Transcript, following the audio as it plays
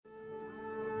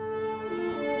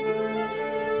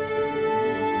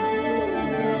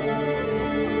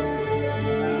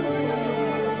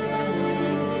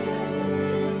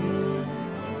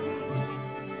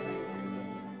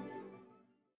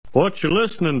What you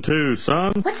listening to,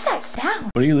 son? What's that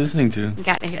sound? What are you listening to? You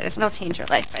gotta hear this. It'll change your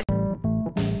life. Hey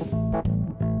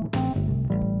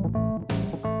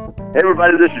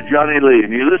everybody, this is Johnny Lee,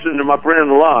 and you're listening to my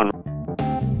friend Lon.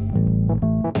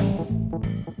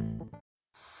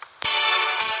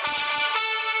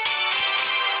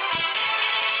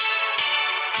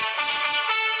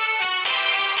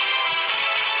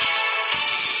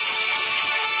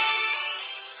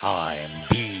 I'm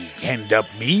Big End Up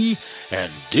Me,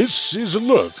 and this is a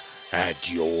look at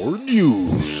your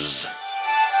news.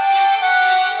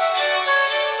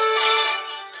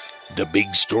 The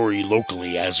big story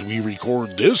locally as we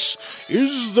record this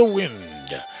is the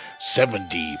wind.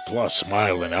 70-plus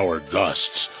mile-an-hour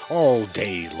gusts all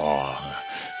day long.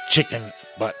 Chicken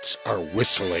butts are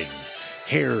whistling.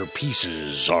 Hair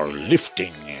pieces are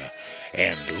lifting.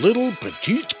 And little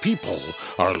petite people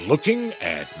are looking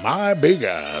at my big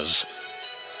ass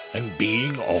and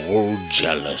being all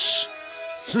jealous.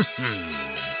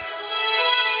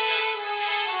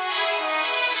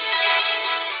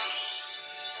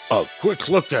 A quick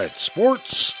look at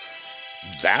sports.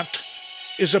 That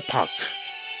is a puck.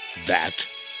 That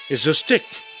is a stick.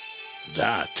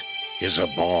 That is a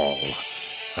ball.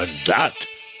 And that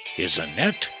is a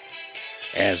net.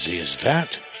 As is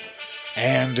that.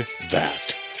 And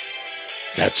that.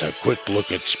 That's a quick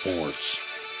look at sports.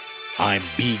 I'm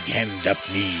Big End Up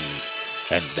Me,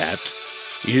 and that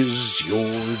is your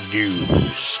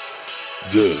news.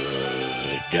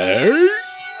 Good day.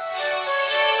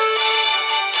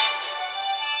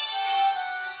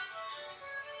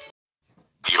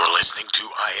 You're listening to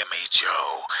IMHO,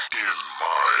 in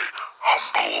my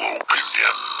humble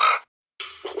opinion.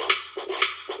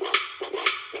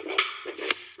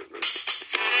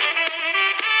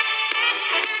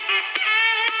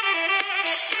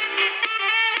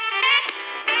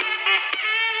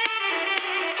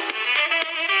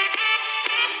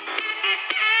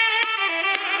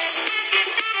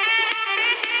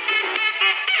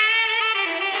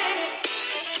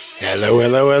 Hello.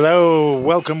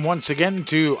 Welcome once again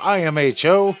to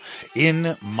IMHO,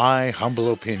 in my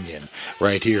humble opinion.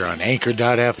 Right here on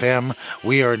Anchor.fm.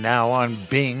 We are now on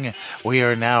Bing. We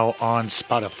are now on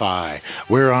Spotify.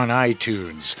 We're on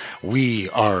iTunes. We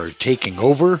are taking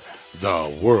over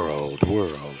the world.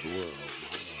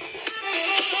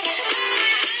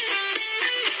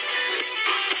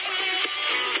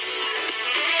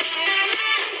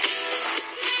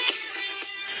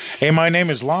 Hey, my name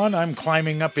is Lon. I'm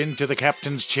climbing up into the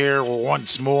captain's chair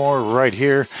once more right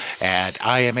here at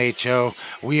IMHO.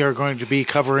 We are going to be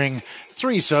covering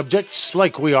 3 subjects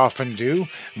like we often do.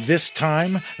 This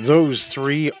time, those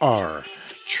 3 are: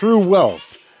 true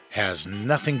wealth has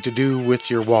nothing to do with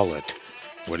your wallet.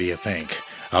 What do you think?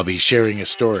 I'll be sharing a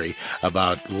story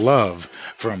about love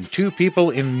from 2 people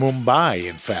in Mumbai,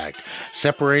 in fact,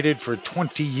 separated for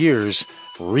 20 years,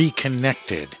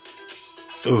 reconnected.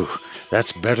 Ooh,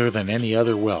 that's better than any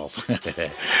other wealth.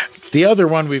 The other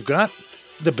one we've got,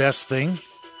 the best thing,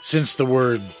 since the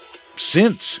word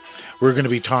since, we're going to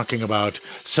be talking about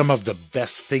some of the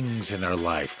best things in our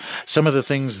life. Some of the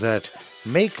things that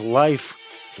make life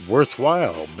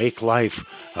worthwhile, make life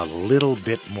a little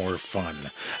bit more fun.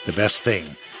 The best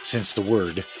thing, since the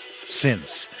word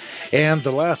since. And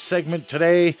the last segment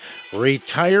today,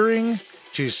 retiring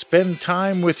to spend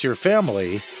time with your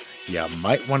family. You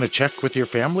might want to check with your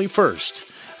family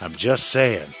first. I'm just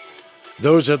saying.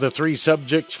 Those are the 3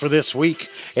 subjects for this week,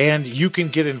 and you can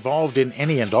get involved in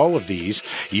any and all of these.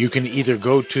 You can either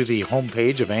go to the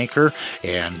homepage of Anchor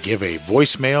and give a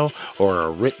voicemail or a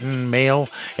written mail,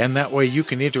 and that way you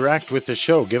can interact with the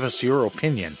show. Give us your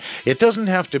opinion. It doesn't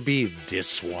have to be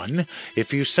this one.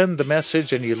 If you send the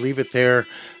message and you leave it there,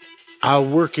 I'll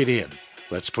work it in.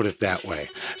 Let's put it that way.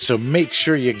 So make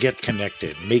sure you get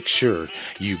connected. Make sure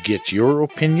you get your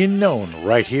opinion known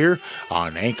right here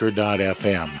on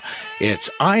Anchor.fm. It's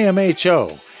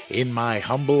IMHO, in my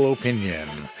humble opinion.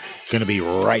 Going to be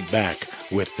right back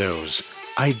with those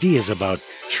ideas about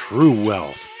true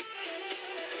wealth.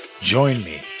 Join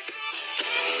me.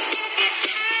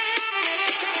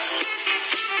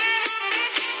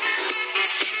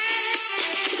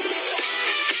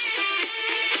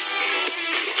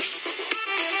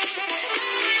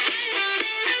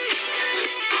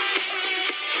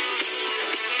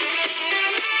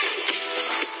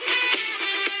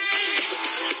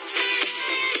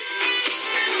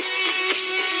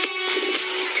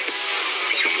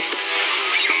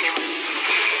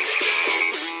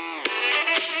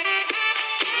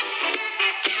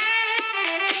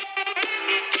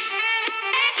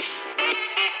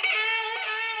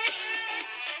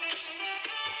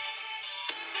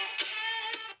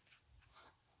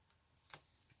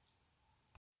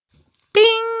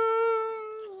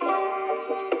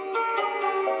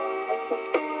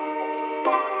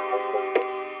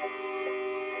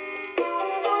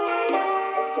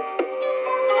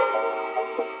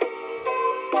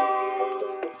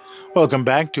 Welcome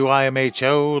back to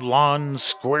IMHO. Lon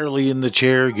squarely in the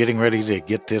chair, getting ready to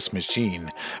get this machine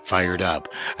fired up.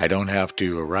 I don't have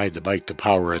to ride the bike to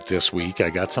power it this week. I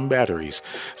got some batteries,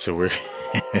 so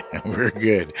we're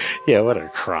good. Yeah, what a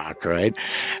crock, right?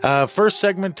 First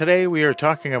segment today, we are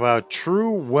talking about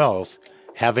true wealth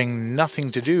having nothing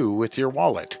to do with your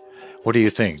wallet. What do you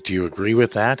think? Do you agree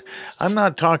with that? I'm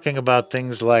not talking about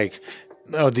things like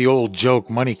the old joke,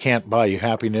 money can't buy you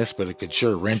happiness, but it could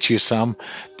sure rent you some.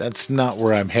 That's not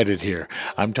where I'm headed here.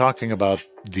 I'm talking about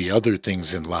the other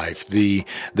things in life.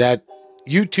 That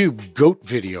YouTube goat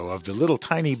video of the little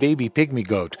tiny baby pygmy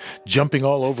goat jumping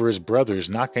all over his brothers,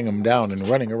 knocking them down and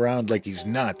running around like he's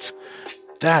nuts.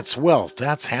 That's wealth.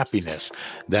 That's happiness.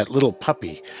 That little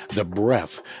puppy, the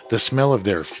breath, the smell of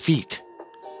their feet.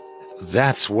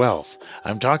 That's wealth.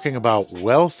 I'm talking about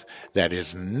wealth that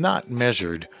is not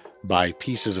measured by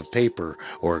pieces of paper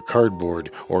or cardboard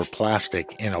or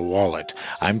plastic in a wallet.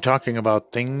 I'm talking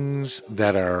about things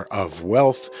that are of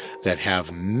wealth that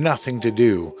have nothing to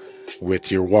do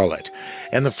with your wallet.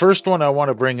 And the first one I want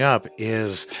to bring up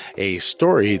is a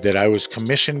story that I was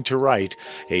commissioned to write.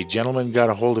 A gentleman got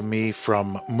a hold of me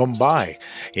from Mumbai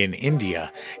in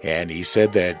India, and he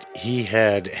said that he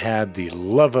had the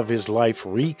love of his life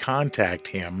recontact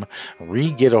him,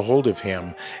 get a hold of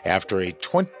him after a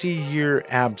 20-year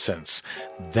absence.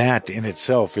 That in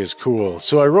itself is cool.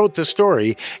 So I wrote the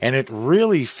story, and it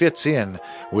really fits in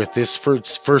with this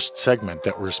first segment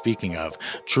that we're speaking of.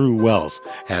 True wealth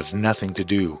has nothing to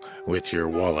do with your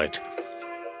wallet.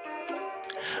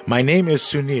 My name is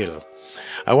Sunil.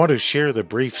 I want to share the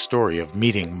brief story of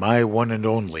meeting my one and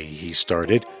only, he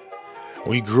started.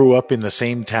 We grew up in the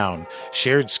same town,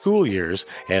 shared school years,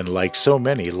 and like so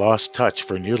many, lost touch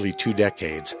for nearly 2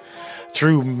 decades.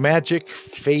 Through magic,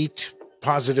 fate,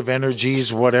 positive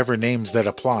energies, whatever names that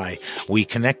apply, we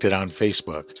connected on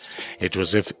Facebook. It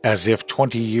was as if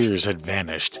 20 years had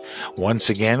vanished. Once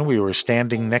again, we were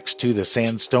standing next to the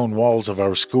sandstone walls of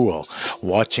our school,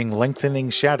 watching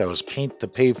lengthening shadows paint the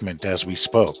pavement as we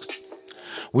spoke.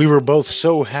 We were both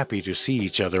so happy to see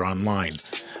each other online.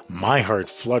 My heart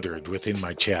fluttered within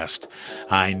my chest.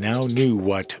 I now knew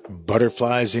what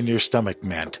butterflies in your stomach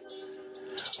meant.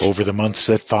 Over the months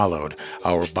that followed,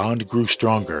 our bond grew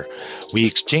stronger. We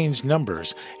exchanged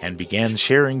numbers and began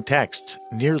sharing texts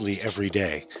nearly every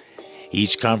day.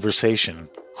 Each conversation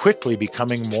quickly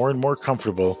becoming more and more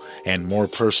comfortable and more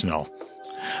personal.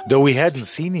 Though we hadn't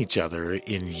seen each other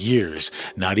in years,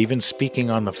 not even speaking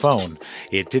on the phone,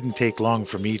 it didn't take long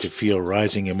for me to feel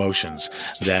rising emotions.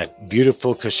 That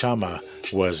beautiful Kashama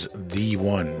was the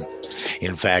one.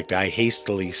 In fact, I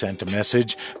hastily sent a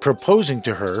message proposing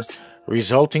to her,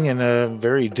 resulting in a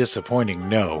very disappointing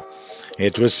no.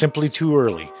 It was simply too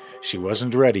early. She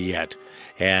wasn't ready yet.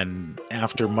 And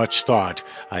after much thought,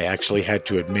 I actually had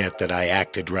to admit that I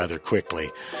acted rather quickly,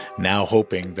 now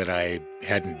hoping that I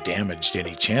hadn't damaged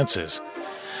any chances.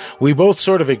 We both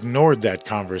sort of ignored that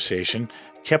conversation,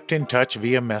 kept in touch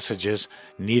via messages,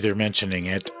 neither mentioning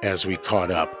it as we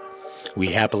caught up. We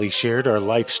happily shared our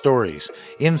life stories,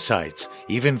 insights,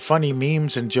 even funny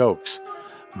memes and jokes.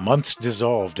 Months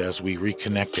dissolved as we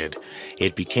reconnected.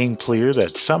 It became clear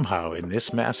that somehow in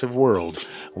this massive world,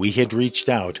 we had reached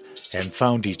out and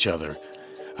found each other.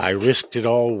 I risked it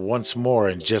all once more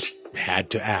and just had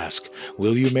to ask,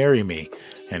 "Will you marry me?"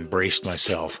 and braced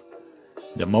myself.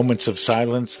 The moments of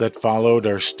silence that followed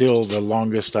are still the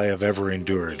longest I have ever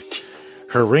endured.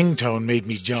 Her ringtone made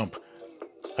me jump.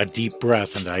 A deep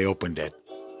breath and I opened it.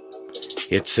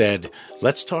 It said,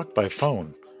 "Let's talk by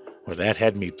phone." Well, that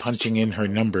had me punching in her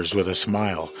numbers with a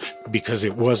smile, because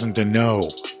it wasn't a no.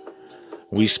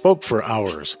 We spoke for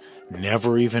hours,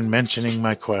 never even mentioning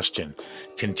my question.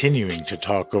 Continuing to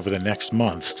talk over the next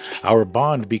months, our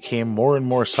bond became more and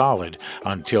more solid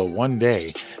until one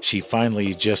day she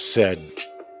finally just said,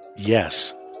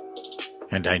 yes.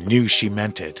 And I knew she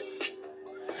meant it.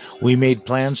 We made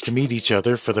plans to meet each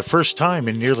other for the first time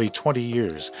in nearly 20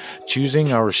 years,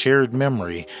 choosing our shared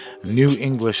memory, New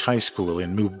English High School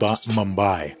in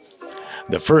Mumbai.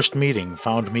 The first meeting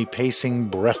found me pacing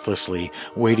breathlessly,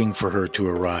 waiting for her to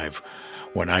arrive.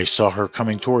 When I saw her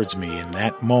coming towards me in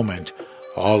that moment,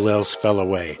 all else fell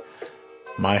away.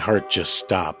 My heart just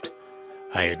stopped.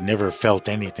 I had never felt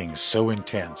anything so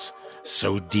intense,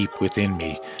 so deep within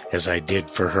me as I did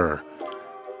for her.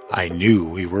 I knew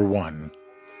we were one.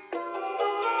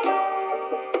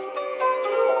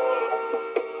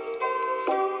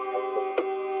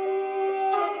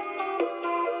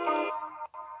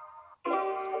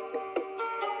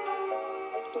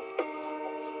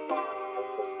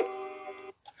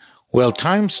 Well,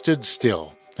 time stood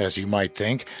still, as you might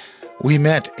think. We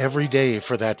met every day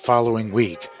for that following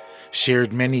week.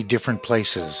 shared many different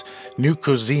places, new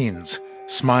cuisines,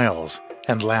 smiles,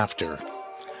 and laughter.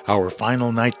 Our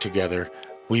final night together,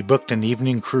 we booked an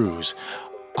evening cruise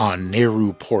on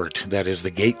Nehru Port, that is the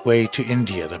gateway to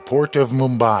India, the port of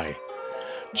Mumbai.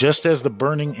 Just as the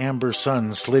burning amber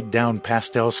sun slid down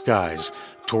pastel skies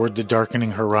toward the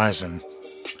darkening horizon,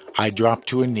 I dropped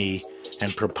to a knee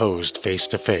and proposed face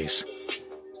to face.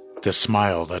 The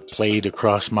smile that played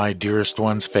across my dearest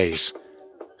one's face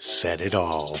said it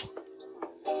all.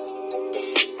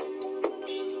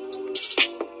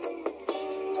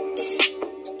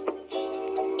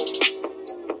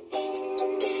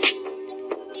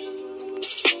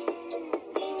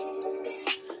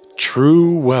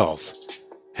 True wealth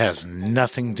has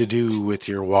nothing to do with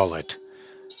your wallet.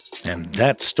 And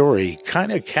that story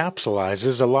kind of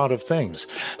capsulizes a lot of things.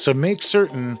 So make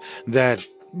certain that,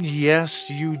 yes,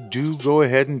 you do go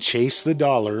ahead and chase the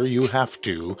dollar. You have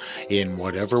to, in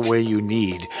whatever way you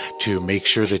need to make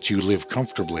sure that you live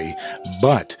comfortably.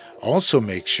 But also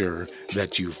make sure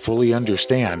that you fully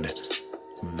understand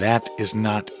that is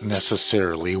not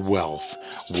necessarily wealth.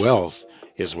 Wealth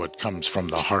is what comes from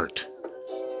the heart.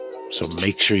 So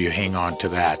make sure you hang on to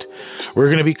that. We're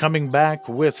going to be coming back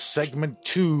with segment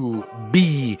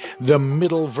 2B, the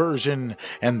middle version,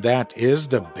 and that is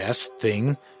the best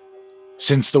thing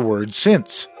since the word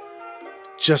since.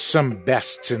 Just some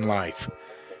bests in life.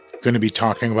 Going to be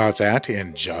talking about that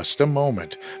in just a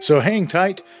moment. So hang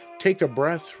tight, take a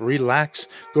breath, relax,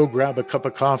 go grab a cup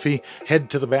of coffee, head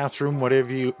to the bathroom,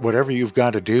 whatever you've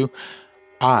got to do.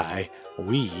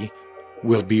 We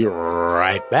will be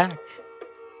right back.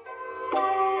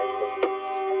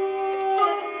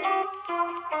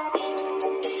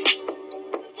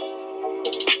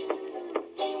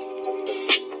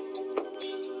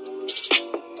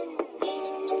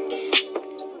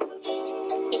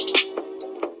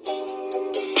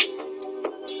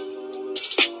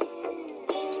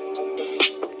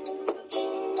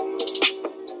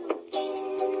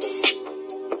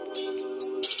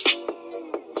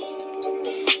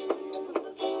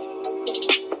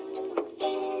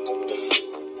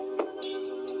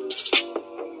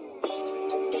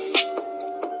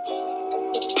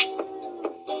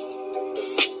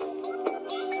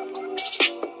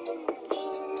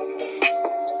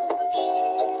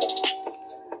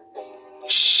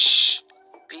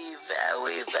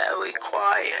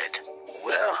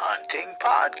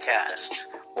 Podcasts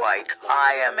like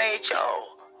IMHO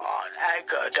on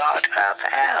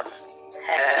Anchor.fm.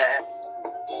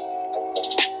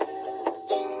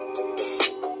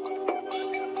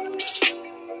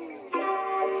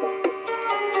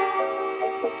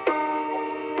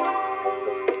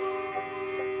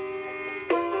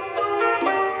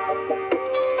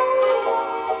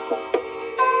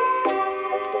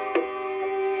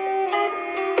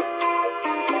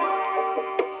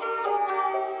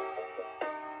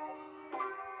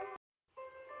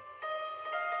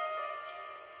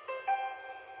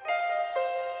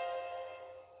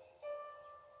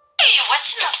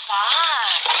 What's in the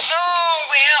box? Oh,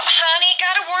 well, honey,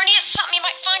 gotta warn you, it's something you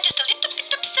might find just a little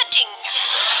bit upsetting.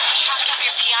 Chopped up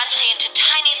your fiancé into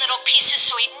tiny little pieces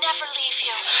so he'd never leave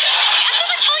you. I'm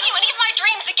never telling you any of my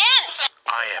dreams again.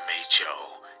 IMHO,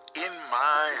 in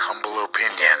my humble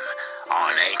opinion,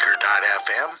 on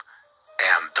Anchor.fm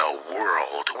and the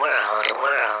world.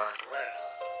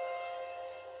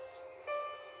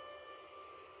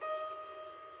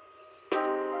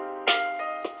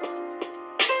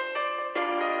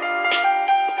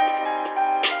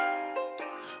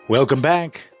 Welcome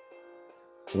back.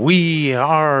 We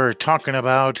are talking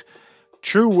about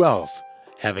true wealth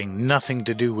having nothing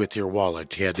to do with your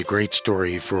wallet. You had the great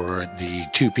story for the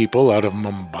two people out of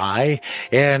Mumbai,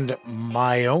 and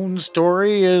my own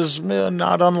story is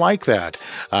not unlike that.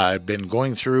 I've been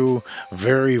going through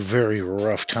very, very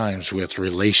rough times with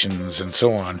relations and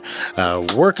so on.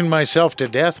 Working myself to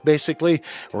death, basically.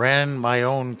 Ran my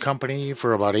own company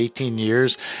for about 18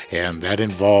 years, and that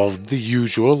involved the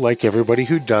usual, like everybody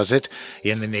who does it,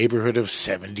 in the neighborhood of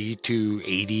 70 to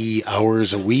 80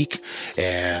 hours a week,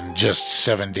 and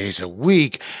just 7 days a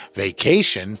week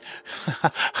vacation.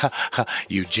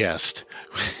 You jest.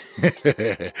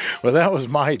 Well, that was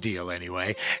my deal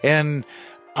anyway. And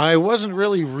I wasn't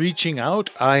really reaching out.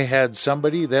 I had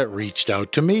somebody that reached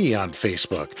out to me on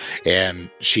Facebook, and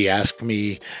she asked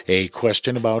me a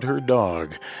question about her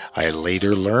dog. I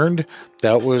later learned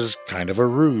that was kind of a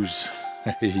ruse.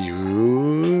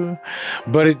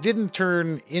 But it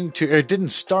didn't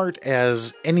start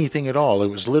as anything at all. It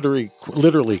was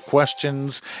literally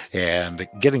questions and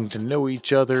getting to know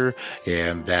each other,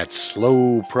 and that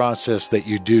slow process that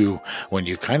you do when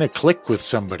you kind of click with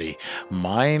somebody.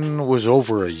 Mine was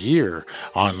over a year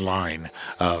online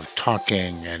of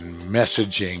talking and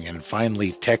messaging and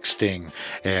finally texting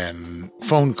and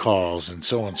phone calls and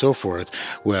so on and so forth.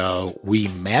 Well, we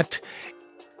met.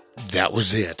 That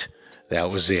was it.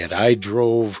 I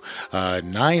drove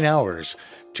 9 hours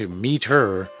to meet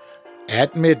her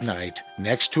at midnight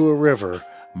next to a river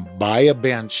by a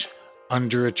bench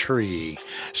under a tree.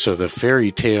 So the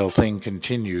fairy tale thing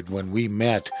continued. When we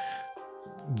met,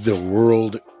 the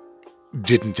world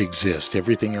didn't exist.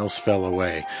 Everything else fell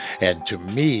away. And to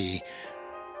me,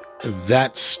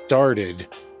 that started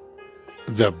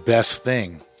the best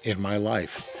thing in my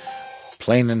life.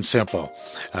 Plain and simple.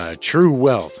 True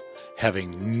wealth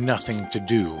having nothing to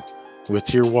do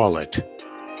with your wallet.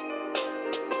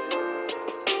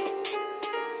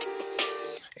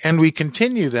 And we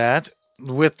continue that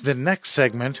with the next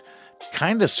segment,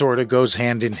 kind of sort of goes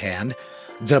hand in hand.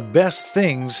 The best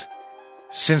things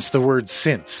since the word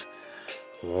since.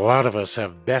 A lot of us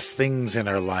have best things in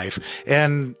our life,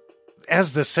 and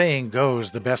as the saying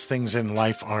goes, the best things in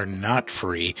life are not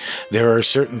free. There are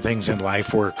certain things in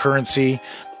life where currency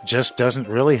just doesn't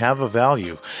really have a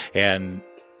value. And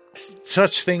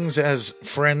such things as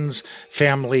friends,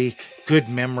 family, good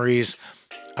memories,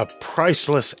 a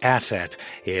priceless asset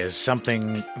is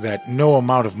something that no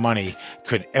amount of money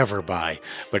could ever buy,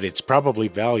 but it's probably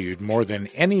valued more than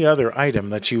any other item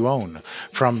that you own.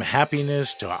 From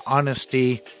happiness to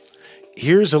honesty,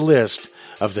 here's a list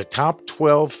of the top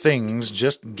 12 things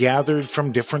just gathered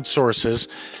from different sources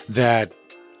that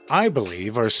I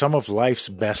believe are some of life's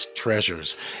best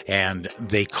treasures, and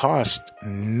they cost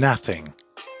nothing.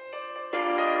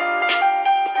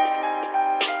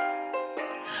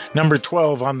 Number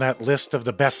 12 on that list of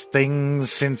the best things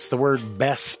since the word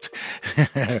best,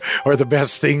 or the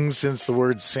best things since the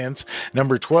word since,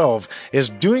 number 12 is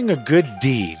doing a good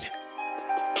deed.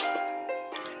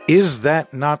 Is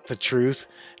that not the truth?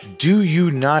 Do you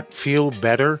not feel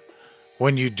better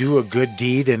when you do a good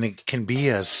deed? And it can be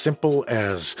as simple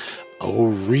as,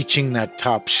 reaching that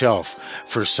top shelf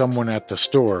for someone at the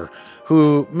store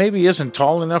who maybe isn't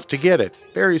tall enough to get it.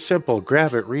 Very simple.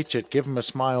 Grab it, reach it, give them a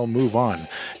smile, move on.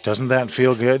 Doesn't that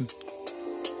feel good?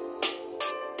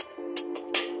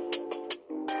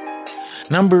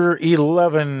 Number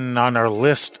 11 on our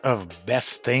list of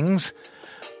best things,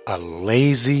 a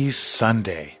lazy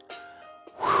Sunday.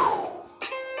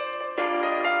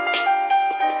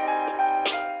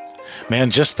 Man,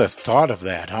 just the thought of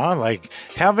that, huh? Like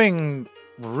having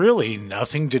really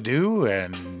nothing to do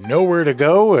and nowhere to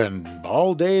go and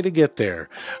all day to get there.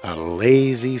 A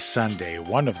lazy Sunday,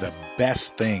 one of the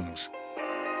best things.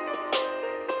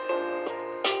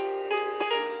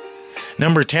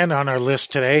 Number 10 on our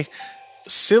list today,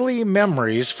 silly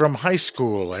memories from high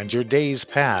school and your days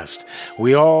past.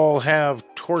 We all have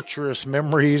torturous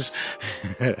memories,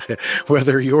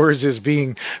 whether yours is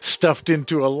being stuffed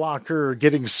into a locker or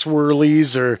getting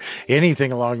swirlies or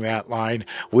anything along that line.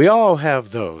 We all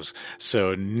have those.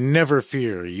 So never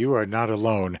fear, you are not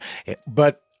alone.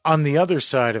 But on the other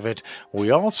side of it,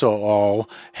 we also all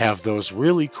have those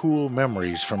really cool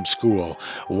memories from school.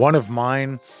 One of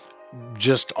mine,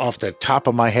 just off the top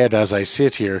of my head as I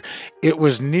sit here, it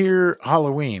was near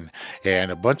Halloween, and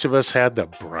a bunch of us had the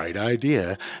bright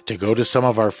idea to go to some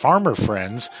of our farmer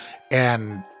friends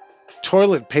and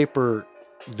toilet paper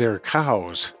their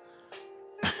cows.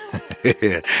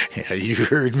 Yeah, you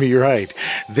heard me right.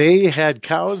 They had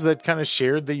cows that kind of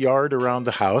shared the yard around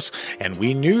the house, and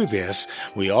we knew this.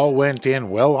 We all went in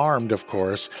well armed, of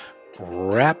course,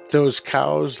 wrapped those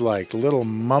cows like little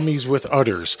mummies with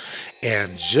udders.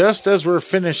 And just as we're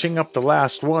finishing up the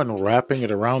last one, wrapping it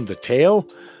around the tail,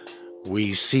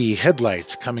 we see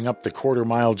headlights coming up the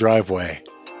quarter-mile driveway.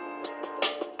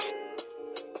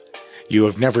 You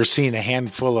have never seen a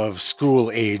handful of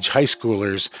school-age high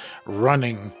schoolers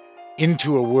running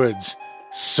into a woods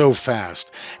so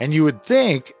fast. And you would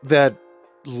think that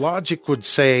logic would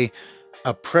say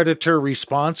a predator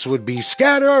response would be,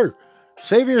 "Scatter!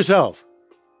 Save yourself."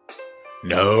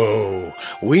 No,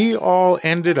 we all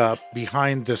ended up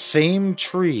behind the same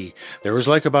tree. There was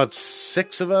like about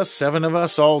 7 of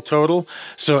us all total.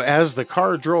 So as the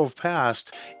car drove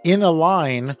past in a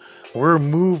line, we're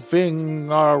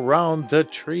moving around the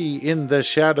tree in the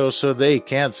shadow so they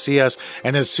can't see us.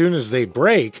 And as soon as they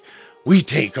break, we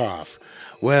take off.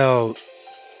 Well,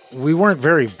 we weren't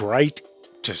very bright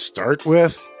to start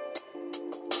with,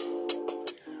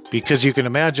 Because you can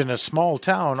imagine a small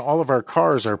town, all of our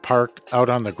cars are parked out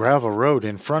on the gravel road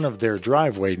in front of their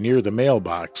driveway near the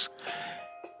mailbox.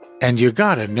 And you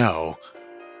gotta know,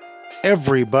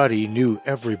 everybody knew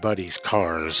everybody's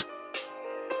cars.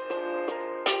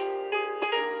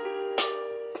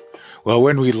 Well,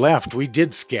 when we left, we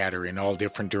did scatter in all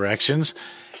different directions.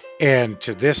 And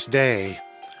to this day,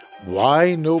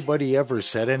 why nobody ever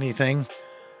said anything,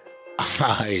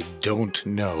 I don't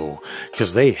know,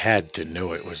 because they had to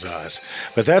know it was us.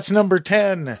 But that's number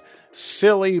 10,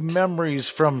 silly memories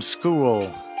from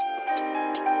school.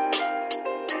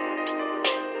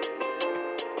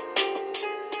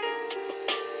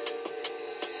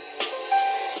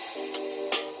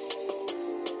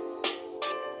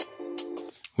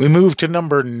 We move to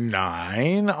number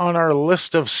 9 on our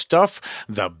list of stuff,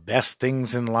 the best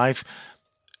things in life.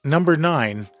 Number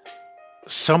 9,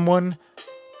 someone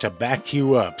to back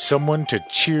you up, someone to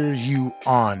cheer you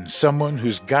on, someone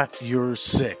who's got your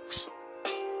six.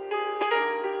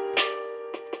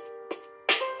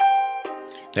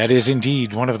 That is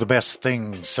indeed one of the best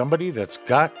things, somebody that's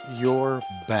got your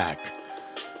back.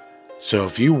 So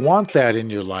if you want that in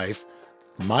your life,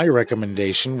 my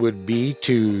recommendation would be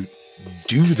to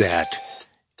do that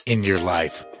in your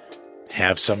life.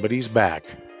 Have somebody's back.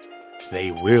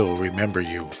 They will remember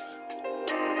you.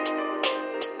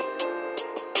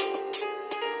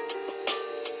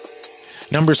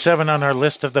 Number 7 on our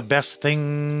list of the best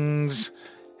things,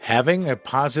 having a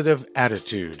positive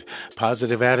attitude.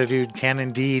 Positive attitude can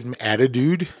indeed...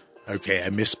 Attitude? Okay, I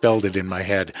misspelled it in my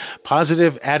head.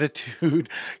 Positive attitude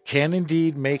can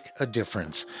indeed make a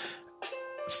difference.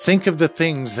 Think of the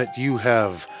things that you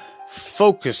have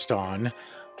focused on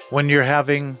when you're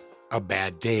having a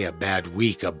bad day, a bad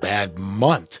week, a bad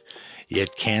month.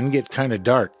 It can get kind of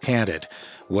dark, can't it?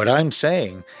 What I'm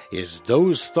saying is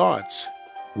those thoughts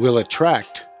will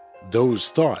attract those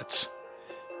thoughts.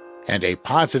 And a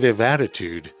positive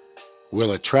attitude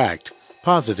will attract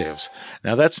positives.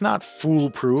 Now, that's not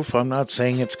foolproof. I'm not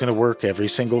saying it's going to work every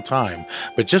single time.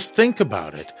 But just think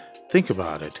about it. Think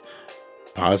about it.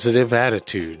 Positive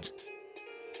attitude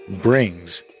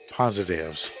brings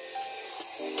positives.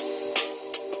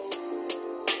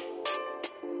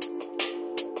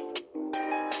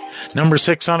 Number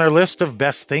 6 on our list of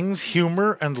best things,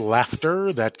 humor and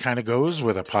laughter. That kind of goes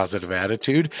with a positive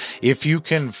attitude. If you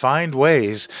can find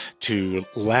ways to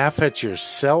laugh at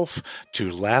yourself,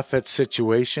 to laugh at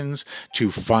situations,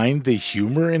 to find the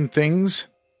humor in things,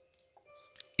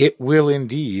 it will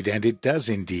indeed, and it does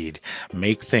indeed,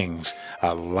 make things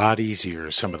a lot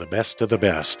easier. Some of the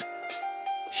best.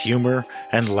 Humor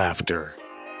and laughter.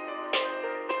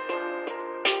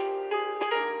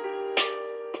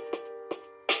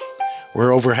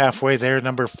 We're over halfway there.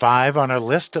 Number 5 on our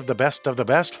list of the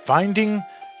best, finding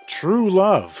true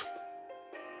love.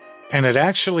 And it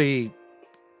actually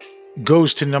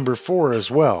goes to number 4 as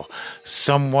well.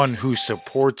 Someone who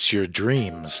supports your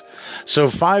dreams. So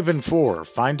 5 and 4,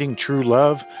 finding true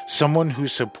love, someone who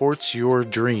supports your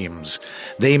dreams.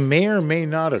 They may or may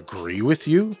not agree with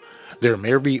you. There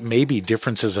may be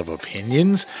differences of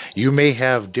opinions. You may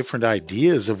have different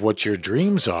ideas of what your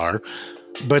dreams are,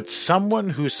 but someone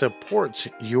who supports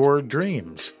your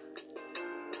dreams.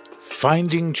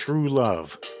 Finding true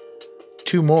love.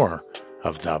 2 more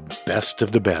of the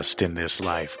best in this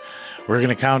life. We're going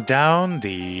to count down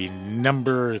the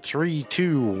number 3,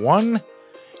 2, 1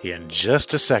 in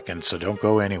just a second, so don't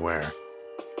go anywhere.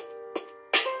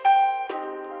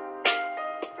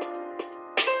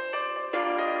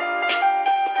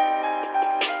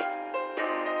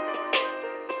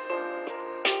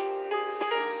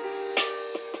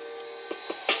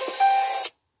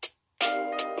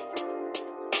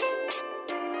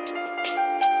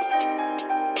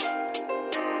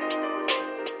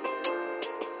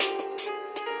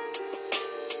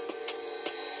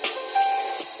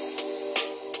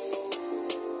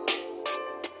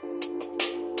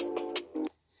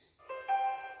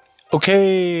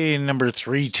 Okay, number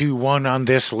 3, 2, 1 on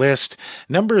this list.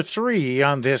 Number 3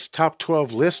 on this top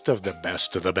 12 list of the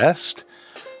best.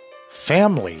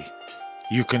 Family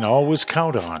you can always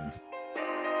count on.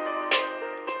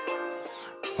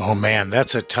 Oh man,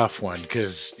 that's a tough one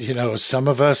because, some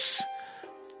of us,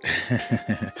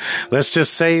 let's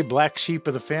just say black sheep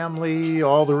of the family,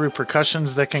 all the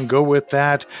repercussions that can go with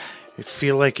that. You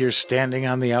feel like you're standing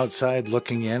on the outside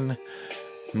looking in.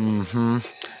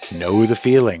 Know the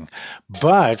feeling.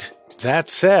 But that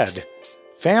said,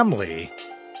 family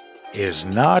is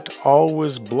not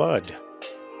always blood.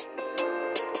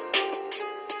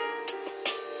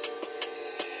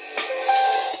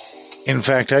 In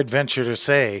fact, I'd venture to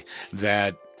say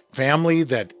that family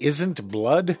that isn't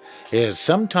blood is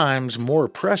sometimes more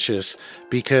precious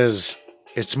because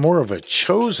it's more of a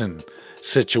chosen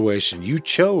situation. You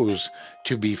chose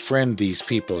to befriend these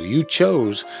people. You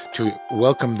chose to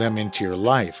welcome them into your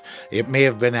life. It may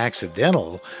have been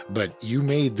accidental, but you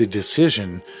made the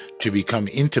decision to become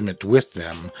intimate with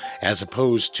them as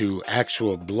opposed to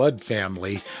actual blood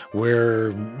family where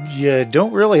you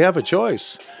don't really have a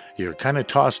choice. You're kind of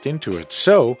tossed into it.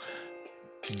 So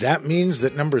that means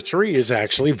that number 3 is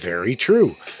actually very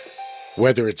true.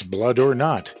 Whether it's blood or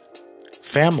not,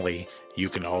 family you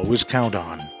can always count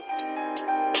on.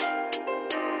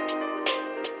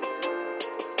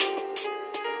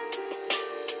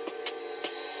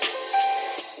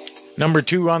 Number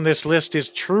 2 on this list is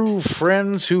true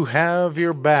friends who have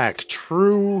your back.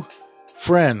 True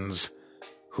friends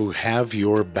who have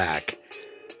your back.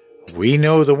 We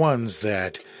know the ones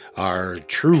that are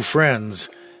true friends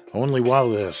only while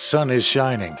the sun is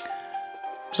shining.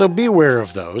 So beware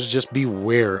of those. Just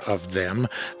beware of them.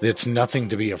 It's nothing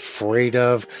to be afraid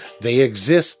of. They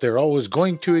exist. They're always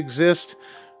going to exist.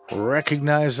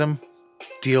 Recognize them.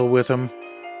 Deal with them.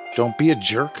 Don't be a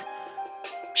jerk.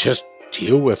 Just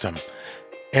deal with them.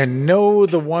 And know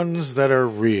the ones that are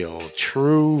real,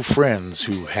 true friends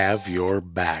who have your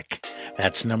back.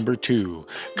 That's number 2.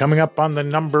 Coming up on the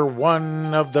number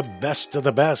 1 of the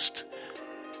best.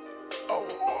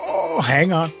 Oh,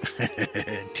 hang on.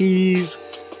 Tease.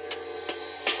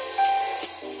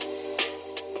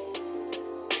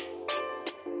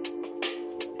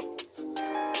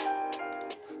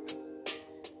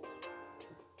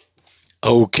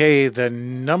 Okay, the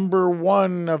number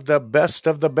 1 of the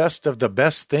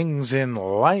best things in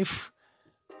life.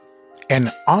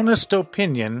 An honest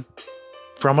opinion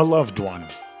from a loved one.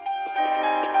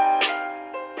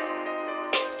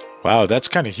 Wow, that's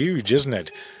kind of huge, isn't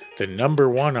it? The number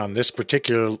 1 on this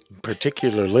particular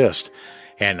list.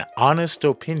 An honest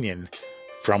opinion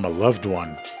from a loved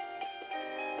one.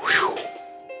 Whew.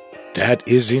 That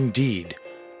is indeed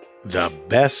the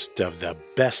best of the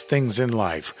best things in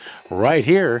life, right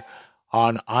here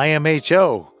on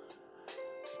IMHO.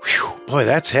 Whew, boy,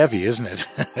 that's heavy, isn't it?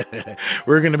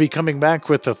 We're going to be coming back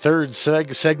with the third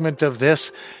segment of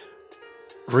this.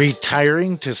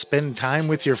 Retiring to spend time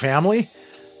with your family?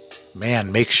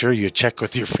 Man, make sure you check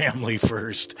with your family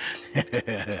first.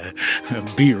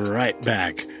 Be right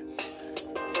back.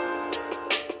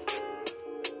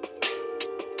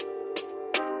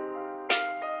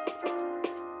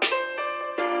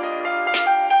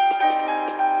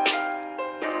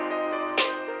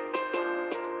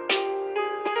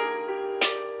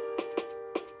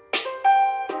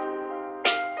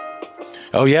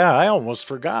 Oh yeah, I almost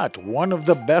forgot. One of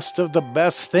the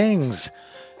best things.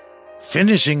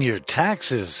 Finishing your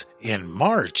taxes in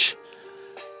March.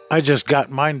 I just got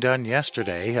mine done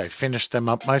yesterday. I finished them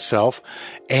up myself.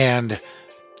 And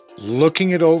looking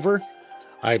it over,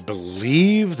 I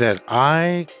believe that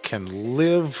I can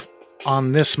live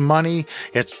on this money.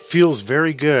 It feels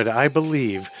very good. I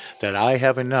believe that I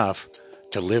have enough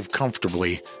to live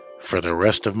comfortably for the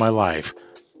rest of my life.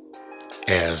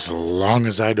 As long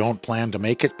as I don't plan to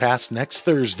make it past next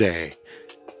Thursday.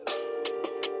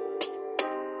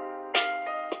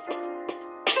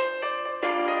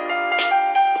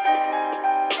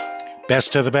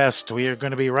 Best of the best. We are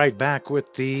going to be right back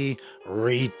with the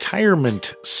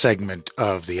retirement segment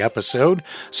of the episode.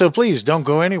 So please don't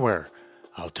go anywhere.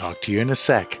 I'll talk to you in a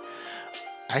sec.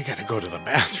 I got to go to the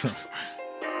bathroom.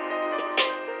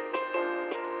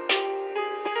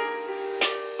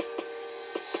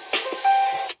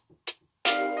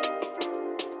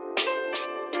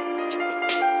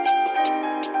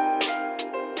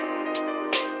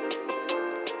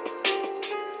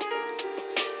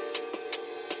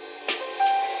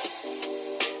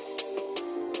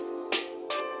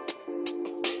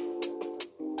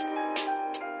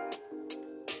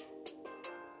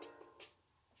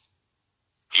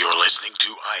 You're listening to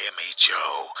IMHO,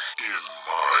 in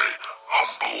my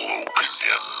humble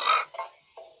opinion.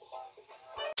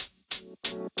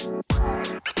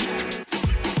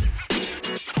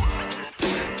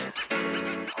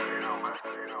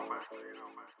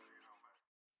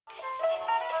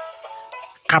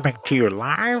 Coming to you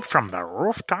live from the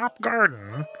rooftop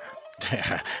garden.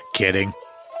 Kidding.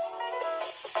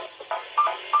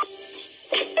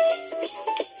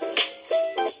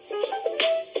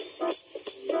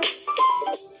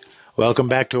 Welcome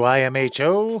back to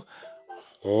IMHO.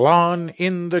 Lon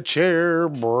in the chair,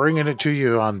 bringing it to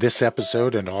you on this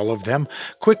episode and all of them.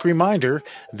 Quick reminder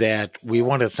that we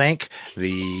want to thank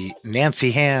the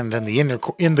Nancy Hand and the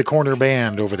In the Corner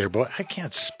Band over there. Boy, I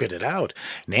can't spit it out.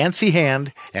 Nancy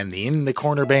Hand and the In the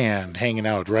Corner Band hanging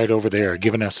out right over there,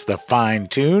 giving us the fine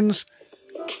tunes.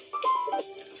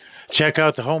 Check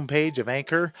out the homepage of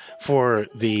Anchor for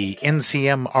the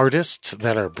NCM artists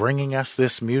that are bringing us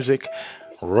this music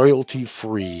royalty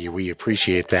free. We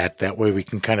appreciate that. That way we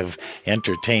can kind of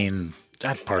entertain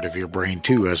that part of your brain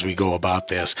too as we go about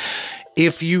this.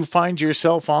 If you find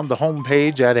yourself on the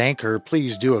homepage at Anchor,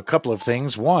 please do a couple of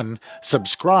things. One,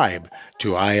 subscribe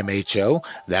to IMHO.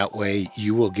 That way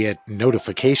you will get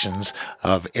notifications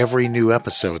of every new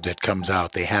episode that comes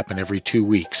out. They happen every 2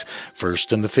 weeks,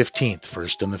 1st and the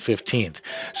 15th.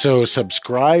 So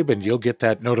subscribe and you'll get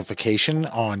that notification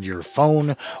on your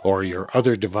phone or your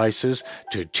other devices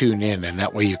to tune in. And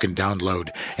that way you can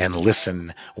download and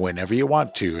listen whenever you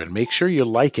want to. And make sure you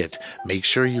like it. Make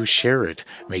sure you share it.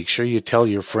 Make sure you tell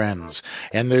your friends.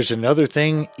 And there's another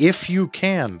thing, if you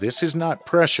can, this is not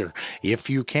pressure, if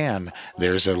you can,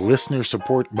 there's a listener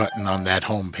support button on that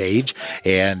homepage,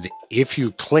 and if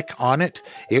you click on it,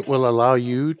 it will allow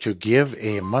you to give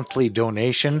a monthly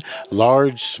donation,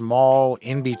 large, small,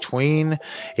 in between,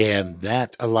 and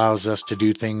that allows us to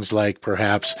do things like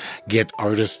perhaps get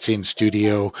artists in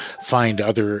studio, find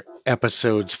other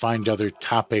episodes, find other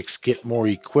topics, get more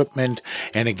equipment.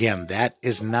 And again, that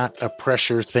is not a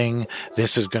pressure thing.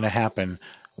 This is going to happen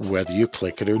whether you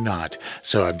click it or not.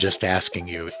 So I'm just asking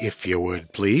you if you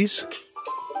would, please.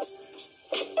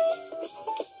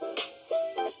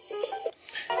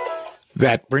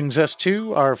 That brings us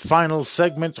to our final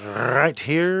segment right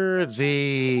here,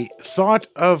 the thought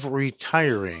of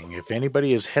retiring. If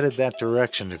anybody is headed that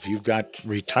direction, if you've got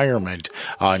retirement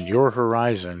on your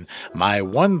horizon, my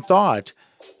one thought,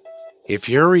 if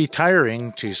you're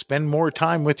retiring to spend more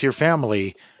time with your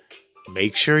family,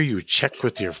 make sure you check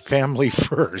with your family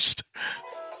first.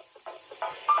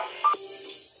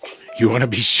 You want to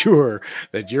be sure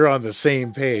that you're on the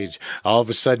same page. All of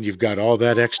a sudden, you've got all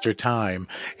that extra time,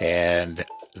 and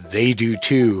they do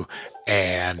too,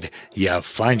 and you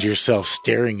find yourself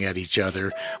staring at each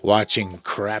other, watching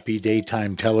crappy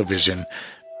daytime television.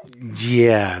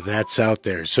 Yeah, that's out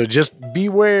there. So just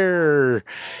beware.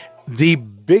 The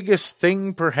biggest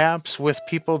thing, perhaps, with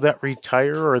people that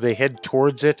retire or they head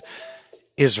towards it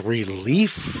is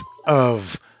relief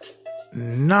of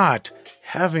not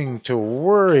having to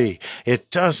worry.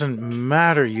 It doesn't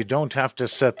matter. You don't have to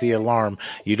set the alarm.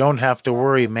 You don't have to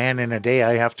worry, man, in a day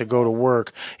I have to go to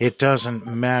work. It doesn't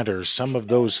matter. Some of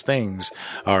those things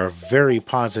are very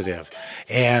positive.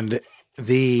 And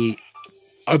the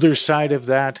other side of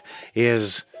that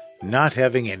is not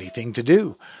having anything to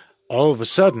do. All of a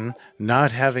sudden,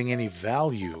 not having any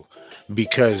value,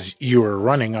 because you were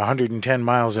running 110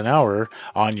 miles an hour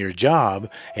on your job,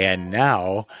 and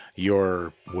now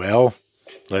you're, well,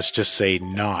 let's just say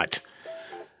not.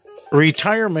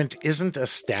 Retirement isn't a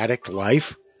static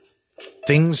life.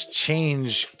 Things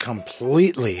change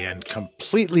completely and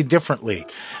completely differently.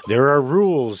 There are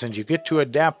rules, and you get to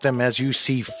adapt them as you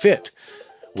see fit.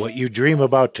 What you dream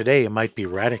about today might be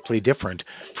radically different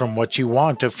from what you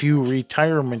want a few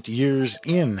retirement years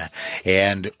in.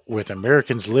 And with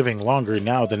Americans living longer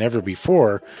now than ever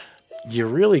before, you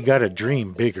really got to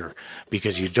dream bigger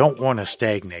because you don't want to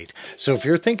stagnate. So if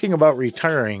you're thinking about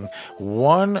retiring,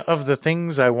 one of the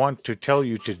things I want to tell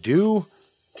you to do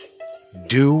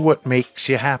what makes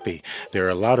you happy. There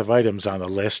are a lot of items on the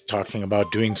list talking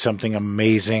about doing something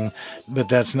amazing, but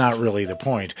that's not really the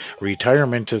point.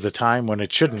 Retirement is the time when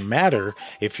it shouldn't matter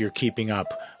if you're keeping up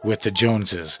with the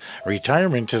Joneses.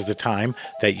 Retirement is the time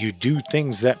that you do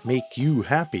things that make you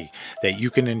happy, that you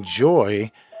can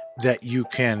enjoy, that you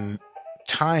can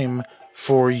time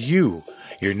for you.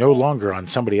 You're no longer on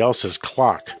somebody else's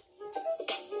clock.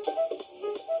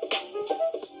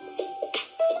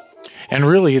 And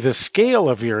really, the scale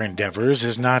of your endeavors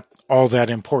is not all that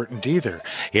important either.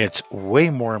 It's way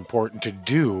more important to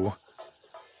do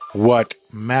what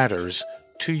matters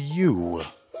to you.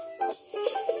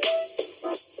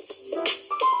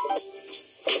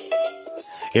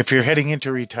 If you're heading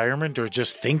into retirement or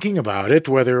just thinking about it,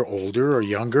 whether older or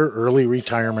younger, early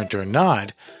retirement or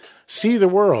not, see the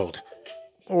world.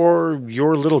 Or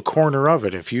your little corner of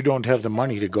it. If you don't have the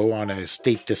money to go on a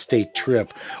state-to-state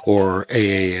trip or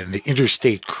an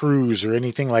interstate cruise or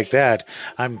anything like that,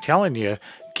 I'm telling you,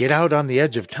 get out on the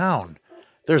edge of town.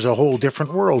 There's a whole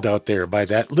different world out there by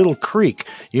that little creek.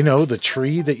 You know, the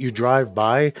tree that you drive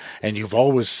by, and you've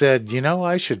always said, you know,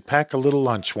 I should pack a little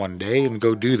lunch one day and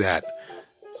go do that.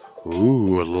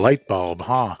 Ooh, a light bulb,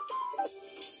 huh?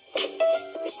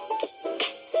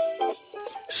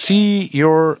 See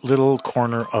your little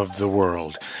corner of the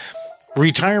world.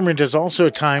 Retirement is also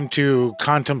a time to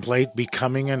contemplate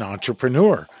becoming an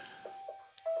entrepreneur.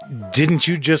 Didn't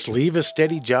you just leave a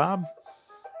steady job?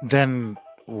 Then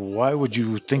why would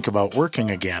you think about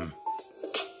working again?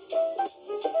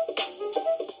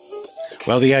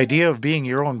 Well, the idea of being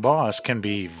your own boss can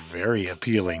be very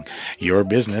appealing. Your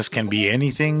business can be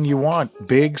anything you want,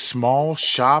 big, small,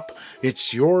 shop.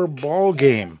 It's your ball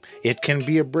game. It can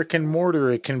be a brick and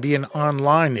mortar. It can be an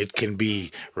online. It can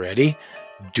be, ready,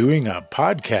 doing a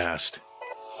podcast.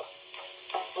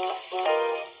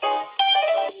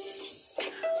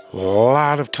 A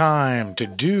lot of time to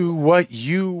do what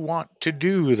you want to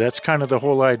do. That's kind of the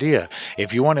whole idea.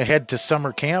 If you want to head to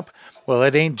summer camp, well,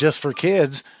 it ain't just for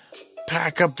kids.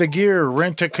 Pack up the gear,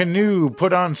 rent a canoe,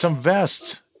 put on some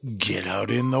vests, get out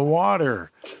in the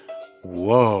water.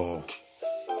 Whoa.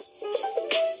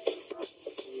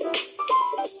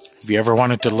 Have you ever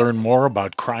wanted to learn more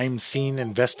about crime scene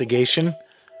investigation?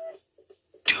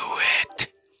 Do it.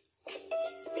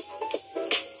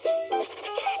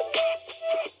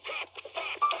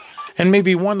 And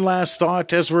maybe one last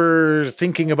thought as we're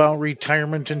thinking about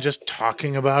retirement and just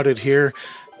talking about it here.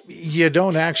 You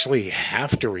don't actually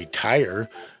have to retire.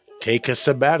 Take a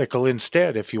sabbatical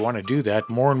instead if you want to do that.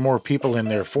 More and more people in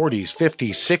their 40s,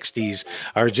 50s, 60s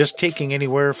are just taking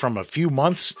anywhere from a few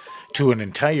months to an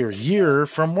entire year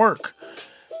from work.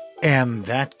 And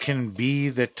that can be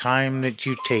the time that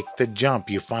you take the jump.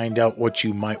 You find out what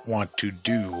you might want to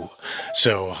do.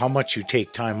 So how much you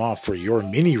take time off for your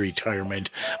mini retirement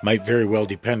might very well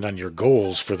depend on your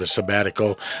goals for the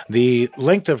sabbatical. The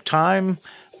length of time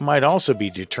might also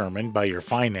be determined by your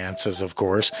finances, of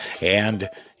course, and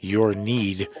your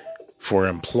need for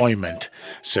employment.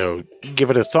 So give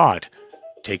it a thought.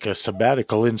 Take a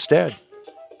sabbatical instead.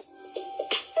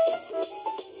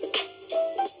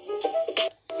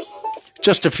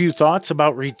 Just a few thoughts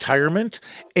about retirement.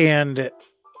 And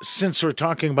since we're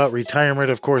talking about retirement,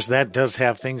 of course, that does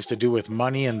have things to do with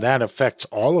money, and that affects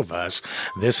all of us.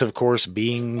 This, of course,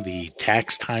 being the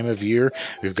tax time of year.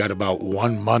 We've got about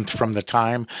 1 month from the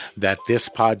time that this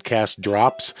podcast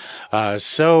drops.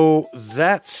 So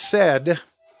that said,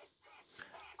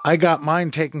 I got mine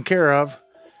taken care of,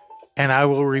 and I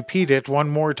will repeat it one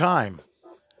more time.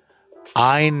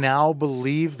 I now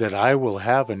believe that I will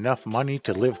have enough money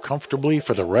to live comfortably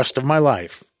for the rest of my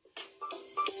life.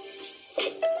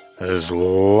 As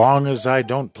long as I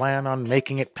don't plan on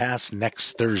making it past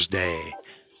next Thursday.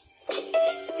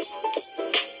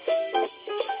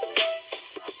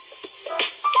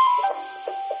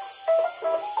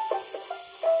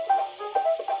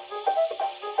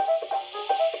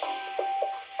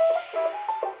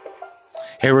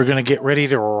 Hey, we're going to get ready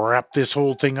to wrap this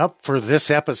whole thing up for this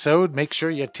episode. Make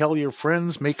sure you tell your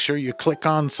friends. Make sure you click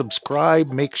on subscribe.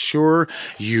 Make sure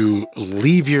you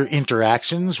leave your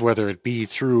interactions, whether it be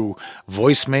through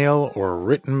voicemail or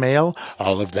written mail.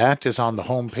 All of that is on the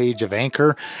homepage of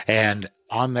Anchor. And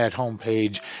on that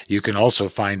homepage, you can also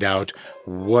find out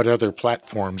what other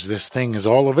platforms this thing is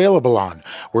all available on.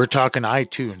 We're talking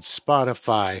iTunes,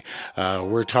 Spotify.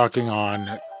 We're talking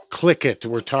on Click It.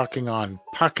 We're talking on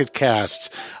Pocket Casts,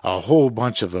 a whole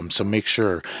bunch of them. So make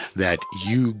sure that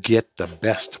you get the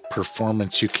best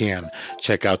performance you can.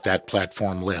 Check out that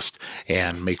platform list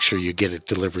and make sure you get it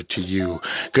delivered to you.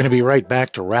 Going to be right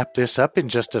back to wrap this up in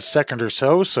just a second or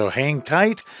so. So hang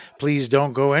tight. Please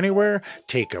don't go anywhere.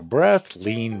 Take a breath,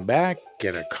 lean back,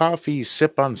 get a coffee,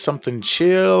 sip on something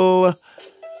chill,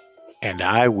 and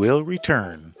I will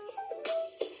return.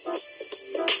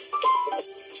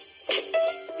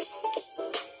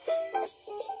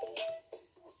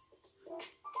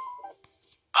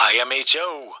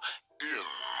 IMHO, In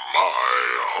my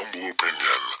humble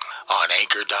opinion, on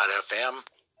Anchor.fm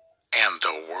and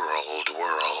the world.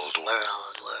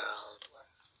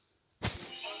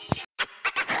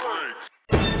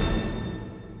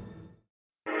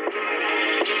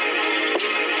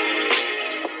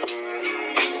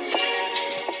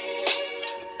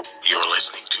 you're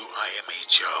listening to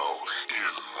IMHO.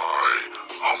 In my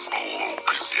humble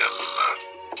opinion.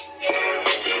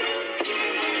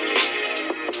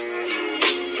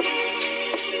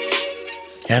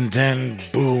 And then,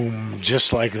 boom,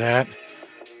 just like that,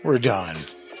 we're done.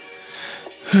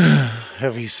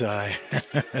 Heavy sigh.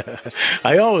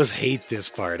 I always hate this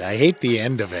part. I hate the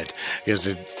end of it because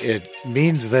it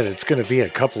means that it's going to be a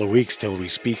couple of weeks till we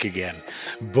speak again.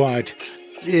 But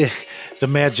the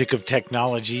magic of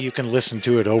technology. You can listen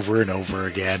to it over and over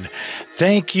again.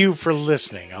 Thank you for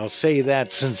listening. I'll say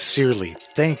that sincerely.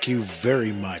 Thank you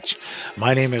very much.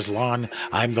 My name is Lon.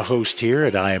 I'm the host here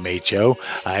at IMHO.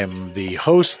 I'm the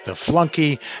host, the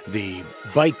flunky, the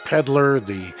bike peddler,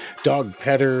 the dog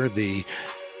petter, the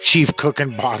chief cook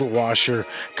and bottle washer,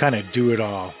 kind of do it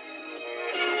all.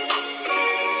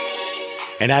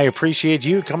 And I appreciate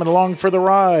you coming along for the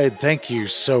ride. Thank you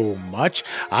so much.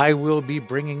 I will be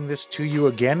bringing this to you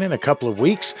again in a couple of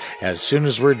weeks. As soon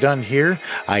as we're done here,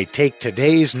 I take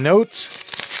today's notes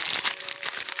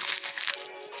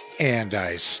and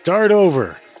I start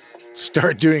over.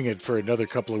 Start doing it for another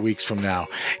couple of weeks from now.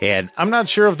 And I'm not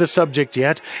sure of the subject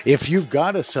yet. If you've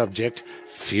got a subject,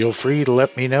 feel free to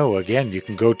let me know. Again, you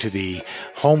can go to the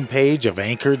homepage of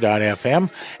anchor.fm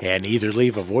and either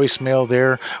leave a voicemail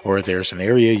there, or there's an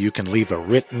area you can leave a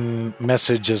written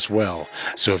message as well.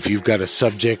 So if you've got a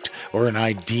subject or an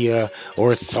idea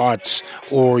or thoughts,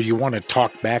 or you want to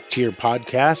talk back to your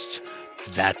podcasts,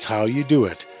 that's how you do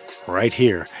it, right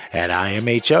here at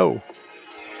IMHO.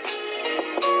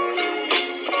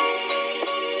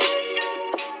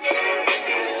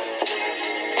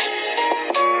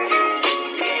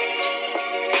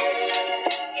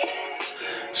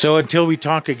 So until we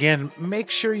talk again, make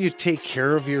sure you take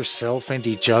care of yourself and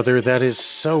each other. That is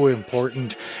so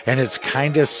important, and it's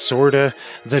kind of, sort of,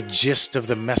 the gist of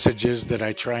the messages that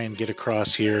I try and get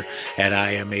across here at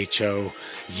IMHO.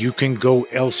 You can go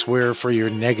elsewhere for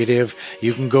your negative.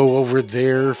 You can go over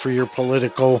there for your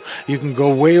political. You can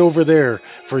go way over there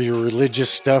for your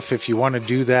religious stuff. If you want to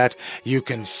do that, you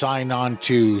can sign on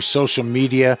to social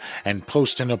media and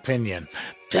post an opinion.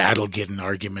 That'll get an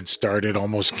argument started,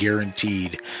 almost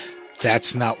guaranteed.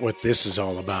 That's not what this is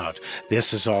all about.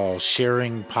 This is all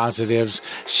sharing positives,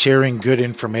 sharing good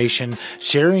information,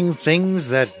 sharing things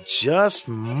that just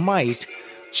might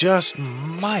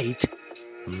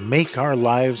make our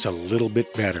lives a little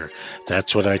bit better.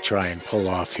 That's what I try and pull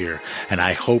off here, and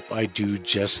I hope I do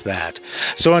just that.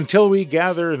 So until we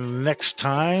gather next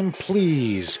time,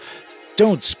 please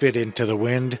don't spit into the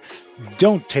wind,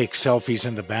 don't take selfies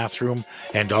in the bathroom,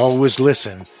 and always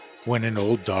listen when an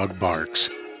old dog barks.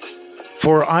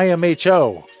 For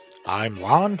IMHO, I'm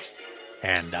Lon,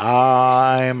 and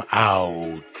I'm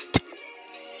out.